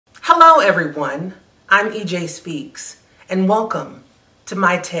Hello everyone, I'm Ejspeaks, and welcome to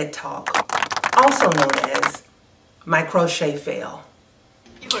my TED Talk, also known as my crochet fail.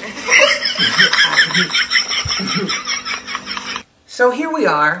 So here we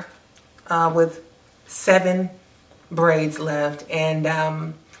are with 7 braids left, and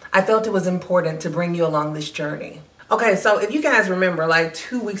I felt it was important to bring you along this journey. Okay, so if you guys remember, like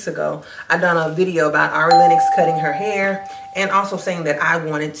 2 weeks ago, I done a video about Ari Lennox cutting her hair and also saying that I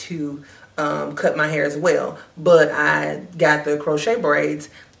wanted to cut my hair as well, but I got the crochet braids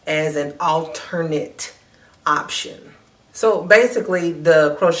as an alternate option. So basically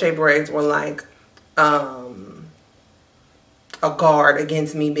the crochet braids were like a guard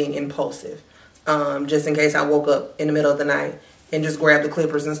against me being impulsive, just in case I woke up in the middle of the night and just grabbed the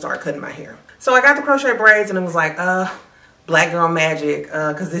clippers and start cutting my hair. So I got the crochet braids and it was like, black girl magic,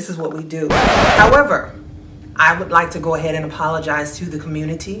 because this is what we do. However, I would like to go ahead and apologize to the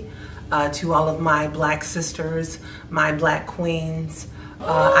community, to all of my black sisters, my black queens.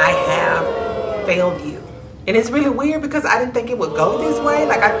 I have failed you. And it's really weird because I didn't think it would go this way.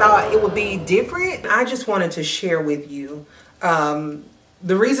 Like, I thought it would be different. I just wanted to share with you the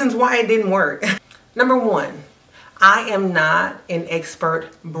reasons why it didn't work. Number one, I am not an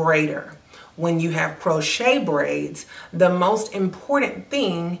expert braider. When you have crochet braids, the most important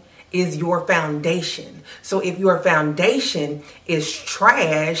thing is your foundation. So if your foundation is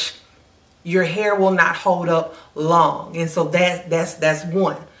trash, your hair will not hold up long. And so that's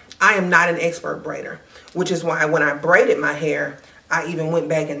one. I am not an expert braider, which is why when I braided my hair, I even went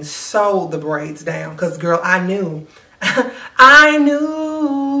back and sewed the braids down. Because girl, I knew. I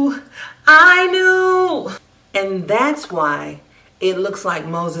knew. And that's why it looks like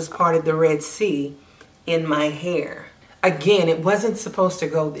Moses parted the Red Sea in my hair. Again, it wasn't supposed to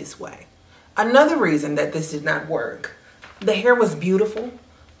go this way. Another reason that this did not work, the hair was beautiful.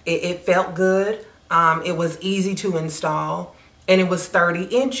 It felt good. It was easy to install, and it was 30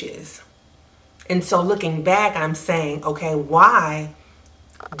 inches. And so looking back, I'm saying, okay, why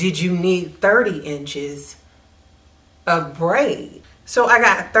did you need 30 inches of braid? So I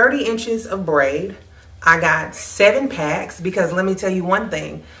got 30 inches of braid. I got 7 packs because let me tell you one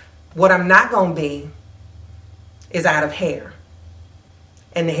thing, what I'm not gonna be is out of hair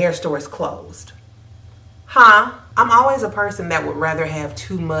and the hair store is closed. I'm always a person that would rather have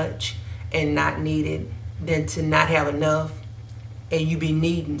too much and not need it than to not have enough and you be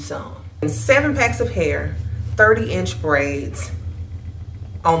needing some. And 7 packs of hair, 30-inch braids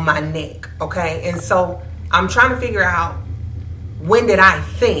on my neck, okay? And so I'm trying to figure out, when did I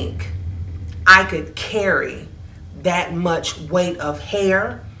think I could carry that much weight of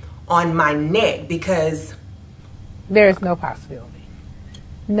hair on my neck? Because there is no possibility.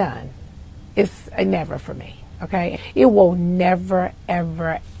 None. It's a never for me, okay? It will never,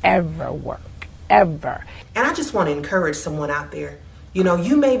 ever, ever work, ever. And I just want to encourage someone out there. You know,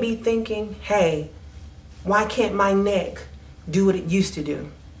 you may be thinking, hey, why can't my neck do what it used to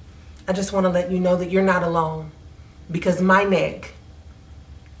do? I just want to let you know that you're not alone, because my neck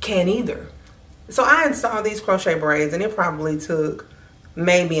can't either. So I installed these crochet braids and it probably took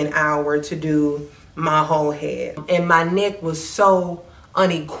maybe an hour to do my whole head. And my neck was so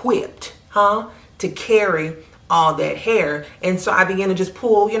unequipped, to carry all that hair. And so I began to just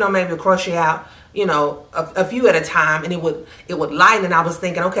pull, maybe a crochet out, a few at a time, and it would lighten. And I was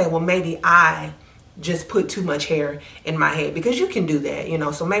thinking, okay, well, maybe I just put too much hair in my head, because you can do that,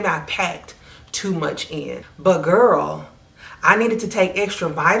 so maybe I packed too much in. But girl, I needed to take extra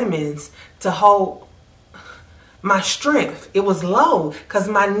vitamins to hold my strength. It was low because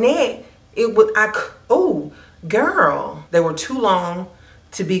my neck, girl, they were too long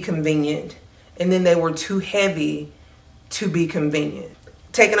to be convenient, and then they were too heavy to be convenient.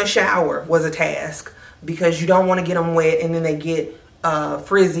 Taking a shower was a task because you don't want to get them wet and then they get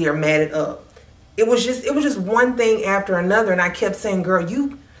frizzy or matted up. It was just one thing after another, and I kept saying, girl,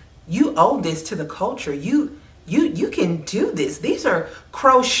 you owe this to the culture. You can do this. These are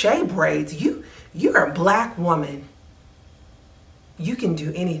crochet braids. You're a black woman. You can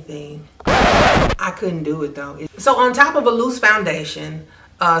do anything. I couldn't do it though. So on top of a loose foundation,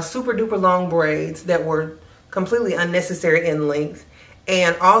 super duper long braids that were completely unnecessary in length,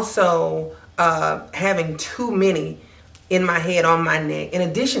 and also having too many in my head, on my neck. In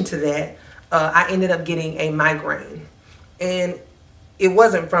addition to that, I ended up getting a migraine. And it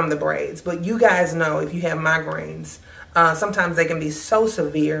wasn't from the braids, but you guys know, if you have migraines, sometimes they can be so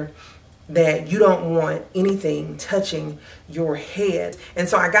severe that you don't want anything touching your head. And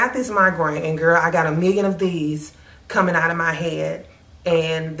so I got this migraine, and girl, I got a million of these coming out of my head.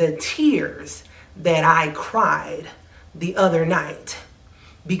 And the tears that I cried the other night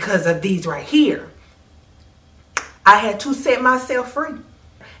because of these right here. I had to set myself free.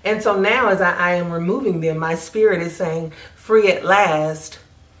 And so now as I am removing them, my spirit is saying, free at last,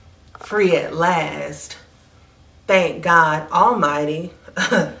 free at last. Thank God Almighty.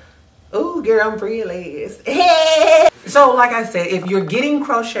 Ooh, girl, I'm free at last. So like I said, if you're getting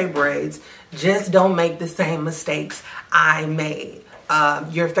crochet braids, just don't make the same mistakes I made.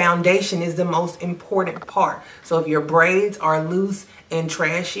 Your foundation is the most important part. So if your braids are loose and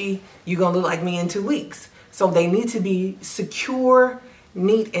trashy, you're gonna look like me in 2 weeks. So they need to be secure,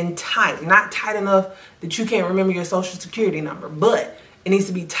 neat, and tight. Not tight enough that you can't remember your social security number, but it needs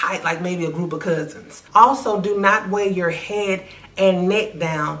to be tight like maybe a group of cousins. Also, do not weigh your head and neck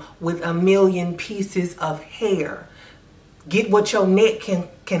down with a million pieces of hair. Get what your neck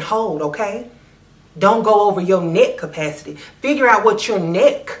can hold, okay? Don't go over your neck capacity. Figure out what your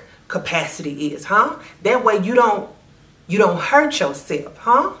neck capacity is, huh? That way you don't hurt yourself,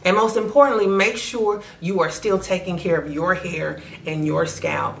 huh? And most importantly, make sure you are still taking care of your hair and your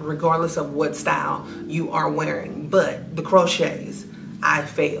scalp, regardless of what style you are wearing. But the crochets, I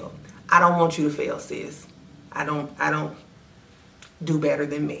failed. I don't want you to fail, sis. I don't do better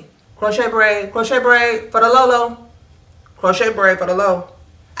than me. Crochet braid for the Lolo. Crochet braid for the low.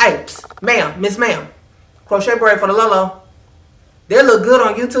 Hey, ma'am, Miss Ma'am. Crochet braid for the Lolo. They look good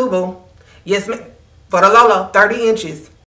on YouTube, boo. Yes, ma'am. For the Lolo, 30 inches.